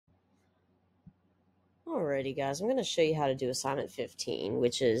Alrighty, guys, I'm going to show you how to do assignment 15,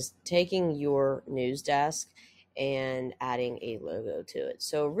 which is taking your news desk and adding a logo to it.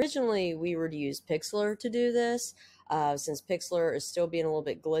 So originally we were to use Pixlr to do this. Since Pixlr is still being a little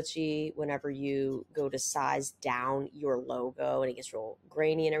bit glitchy whenever you go to size down your logo and it gets real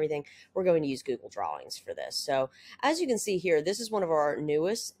grainy and everything, we're going to use Google Drawings for this. So as you can see here, this is one of our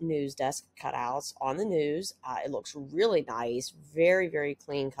newest news desk cutouts on the news. It looks really nice, very, very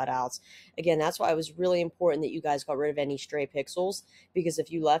clean cutouts. Again, that's why it was really important that you guys got rid of any stray pixels, because if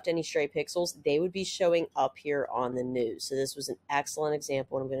you left any stray pixels, they would be showing up here on the news. So this was an excellent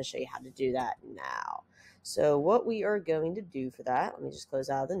example, and I'm going to show you how to do that now. So what we are going to do for that, let me just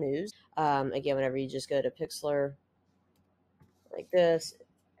close out of the news. Again, whenever you just go to Pixlr like this,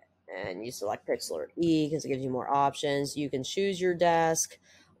 and you select Pixlr E because it gives you more options, you can choose your desk,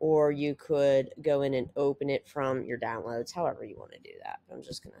 or you could go in and open it from your downloads, however you want to do that. I'm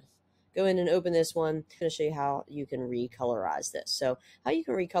just going to go in and open this one. I'm going to show you how you can recolorize this. So how you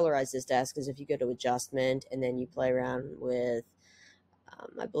can recolorize this desk is if you go to adjustment and then you play around with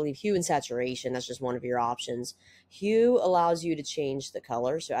I believe hue and saturation. That's just one of your options. Hue allows you to change the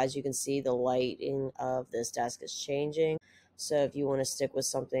color. So as you can see, the lighting of this desk is changing. So if you want to stick with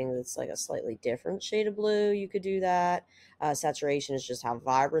something that's like a slightly different shade of blue, you could do that. Saturation is just how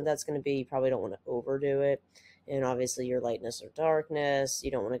vibrant that's going to be. You probably don't want to overdo it. And obviously your lightness or darkness, you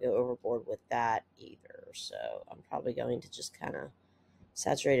don't want to go overboard with that either. So I'm probably going to just kind of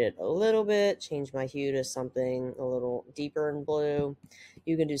saturate it a little bit, change my hue to something a little deeper in blue.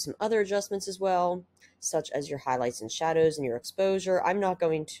 You can do some other adjustments as well, such as your highlights and shadows and your exposure. I'm not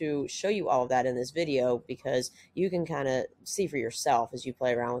going to show you all of that in this video because you can kind of see for yourself as you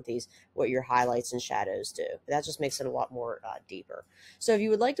play around with these what your highlights and shadows do. That just makes it a lot more deeper. So if you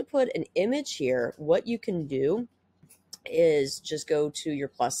would like to put an image here, what you can do is just go to your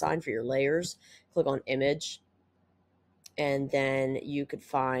plus sign for your layers, click on image, and then you could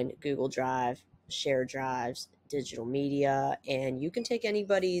find Google Drive, shared drives, digital media, and you can take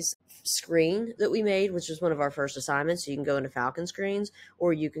anybody's screen that we made, which was one of our first assignments. So you can go into Falcon screens,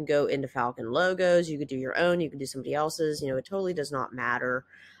 or you can go into Falcon logos. You could do your own, you can do somebody else's. It totally does not matter.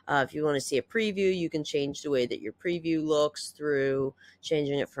 If you want to see a preview, you can change the way that your preview looks through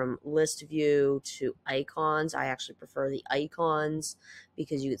changing it from list view to icons. I actually prefer the icons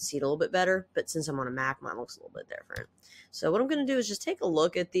because you can see it a little bit better, but since I'm on a Mac, mine looks a little bit different. So what I'm going to do is just take a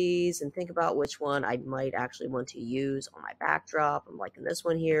look at these and think about which one I might actually want to use on my backdrop. I'm liking this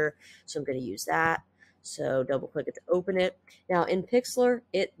one here, so I'm going to use that. So double click it to open it. Now in Pixlr,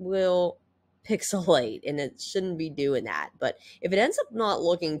 it will pixelate, and it shouldn't be doing that. But if it ends up not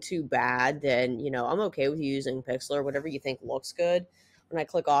looking too bad, then, I'm okay with using Pixlr, whatever you think looks good. When I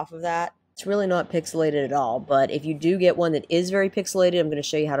click off of that, it's really not pixelated at all. But if you do get one that is very pixelated, I'm going to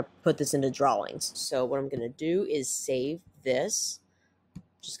show you how to put this into drawings. So what I'm going to do is save this. I'm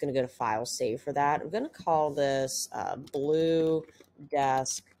just going to go to File, Save for that. I'm going to call this Blue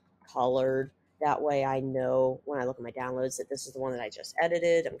Desk Colored. That way I know when I look at my downloads that this is the one that I just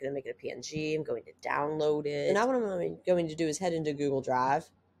edited. I'm going to make it a PNG. I'm going to download it. And now what I'm going to do is head into Google Drive.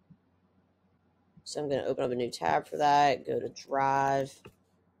 So I'm going to open up a new tab for that, go to Drive.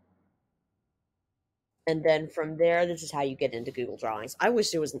 And then from there, this is how you get into Google Drawings. I wish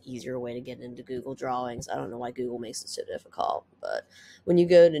there was an easier way to get into Google Drawings. I don't know why Google makes it so difficult. But when you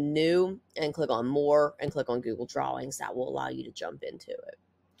go to New and click on More and click on Google Drawings, that will allow you to jump into it.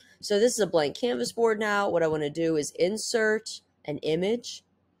 So this is a blank canvas board now. What I want to do is insert an image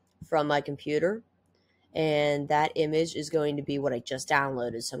from my computer. And that image is going to be what I just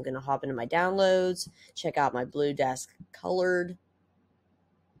downloaded. So I'm going to hop into my downloads, check out my Blue Desk Colored.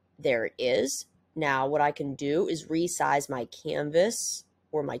 There it is. Now what I can do is resize my canvas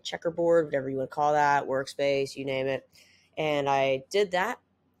or my checkerboard, whatever you want to call that, workspace, you name it. And I did that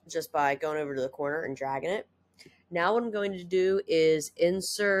just by going over to the corner and dragging it. Now what I'm going to do is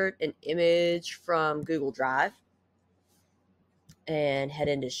insert an image from Google Drive and head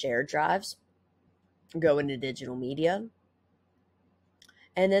into shared drives, go into digital media.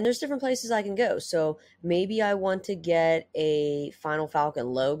 And then there's different places I can go. So maybe I want to get a Final Falcon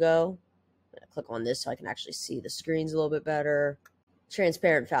logo. I'm going to click on this so I can actually see the screens a little bit better.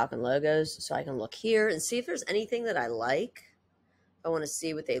 Transparent Falcon logos. So I can look here and see if there's anything that I like. If I want to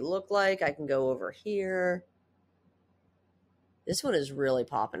see what they look like, I can go over here. This one is really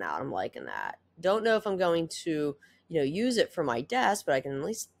popping out. I'm liking that. Don't know if I'm going to, use it for my desk, but I can at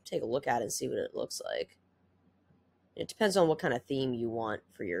least take a look at it and see what it looks like. It depends on what kind of theme you want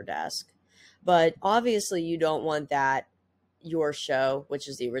for your desk. But obviously you don't want that your show, which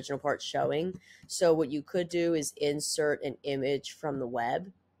is the original part, showing. So what you could do is insert an image from the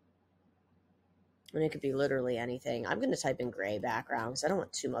web. And it could be literally anything. I'm going to type in gray background because I don't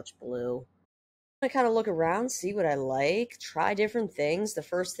want too much blue. I kind of look around, see what I like, try different things. The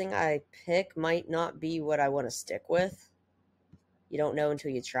first thing I pick might not be what I want to stick with. You don't know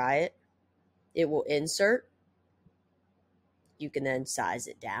until you try it. It will insert. You can then size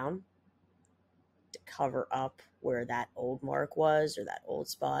it down to cover up where that old mark was or that old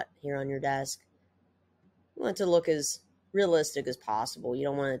spot here on your desk. You want it to look as realistic as possible. You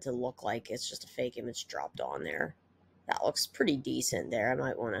don't want it to look like it's just a fake image dropped on there. That looks pretty decent there. I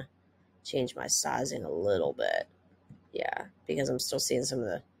might want to change my sizing a little bit. Yeah, because I'm still seeing some of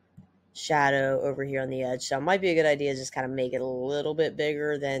the shadow over here on the edge. So it might be a good idea to just kind of make it a little bit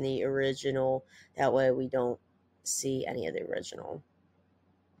bigger than the original. That way we don't see any of the original.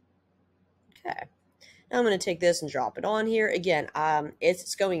 Okay. Now I'm going to take this and drop it on here. Again,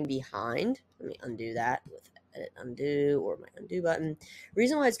 it's going behind. Let me undo that with edit undo or my undo button. The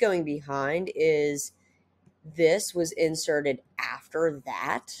reason why it's going behind is this was inserted after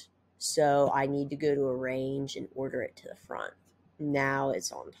that. So I need to go to arrange and order it to the front. Now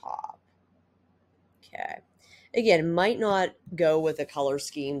it's on top. Okay. Again, it might not go with the color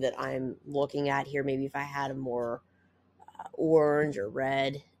scheme that I'm looking at here. Maybe if I had a more orange or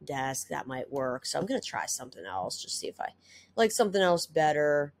red desk, that might work. So I'm going to try something else, just see if I like something else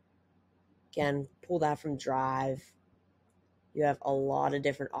better. Again, pull that from Drive. You have a lot of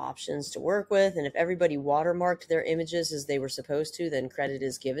different options to work with. And if everybody watermarked their images as they were supposed to, then credit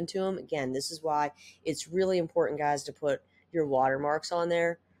is given to them. Again, this is why it's really important, guys, to put your watermarks on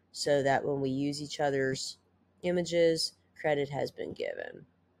there so that when we use each other's images, credit has been given.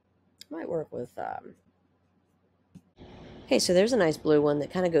 Might work with okay, so there's a nice blue one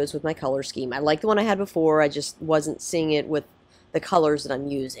that kind of goes with my color scheme. I like the one I had before. I just wasn't seeing it with the colors that I'm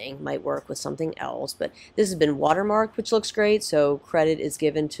using. Might work with something else, but this has been watermarked, which looks great. So credit is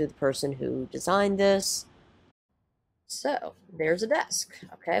given to the person who designed this. So there's a desk.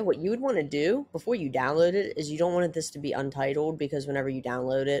 Okay, what you would want to do before you download it is you don't want this to be untitled, because whenever you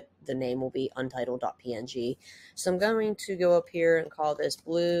download it, the name will be untitled.png. So I'm going to go up here and call this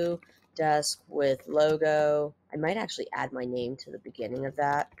blue desk with logo. I might actually add my name to the beginning of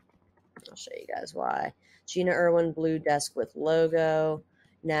that. I'll show you guys why. Gina Irwin, blue desk with logo.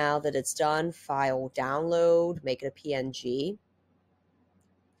 Now that it's done, file download, make it a PNG.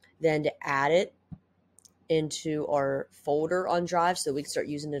 Then to add it into our folder on Drive so we can start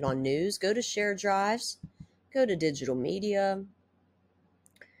using it on news, go to Share Drives, go to Digital Media,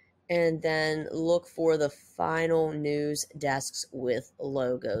 and then look for the final News Desks with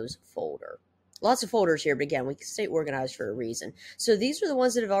Logos folder. Lots of folders here, but again, we can stay organized for a reason. So these are the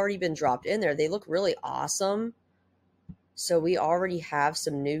ones that have already been dropped in there. They look really awesome. So we already have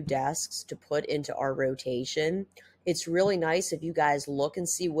some new desks to put into our rotation. It's really nice if you guys look and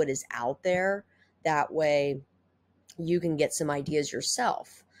see what is out there. That way you can get some ideas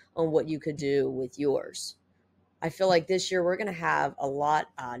yourself on what you could do with yours. I feel like this year we're going to have a lot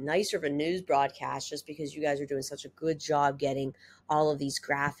nicer of a news broadcast, just because you guys are doing such a good job getting all of these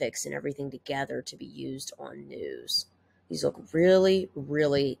graphics and everything together to be used on news. These look really,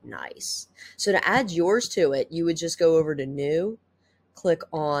 really nice. So to add yours to it, you would just go over to New, click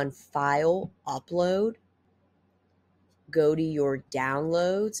on File, Upload, go to your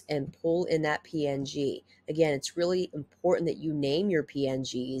downloads and pull in that PNG. Again, it's really important that you name your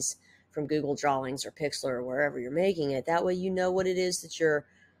PNGs from Google Drawings or Pixlr or wherever you're making it. That way you know what it is that you're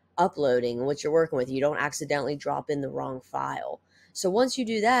uploading and what you're working with. You don't accidentally drop in the wrong file. So once you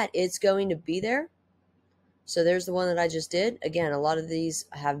do that, it's going to be there. So there's the one that I just did. Again, a lot of these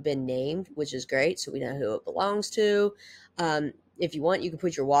have been named, which is great, so we know who it belongs to. If you want, you can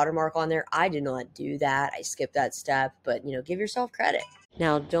put your watermark on there. I did not do that. I skipped that step, but give yourself credit.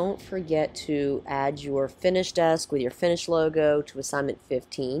 Now, don't forget to add your finished desk with your finished logo to assignment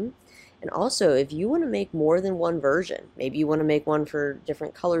 15. And also, if you want to make more than one version, maybe you want to make one for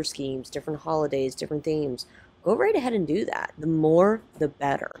different color schemes, different holidays, different themes, go right ahead and do that. The more, the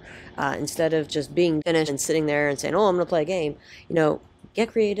better. Instead of just being finished and sitting there and saying, oh, I'm going to play a game,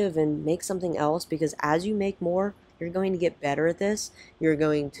 get creative and make something else, because as you make more, you're going to get better at this. You're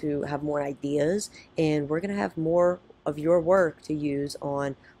going to have more ideas, and we're going to have more of your work to use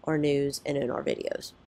on our news and in our videos.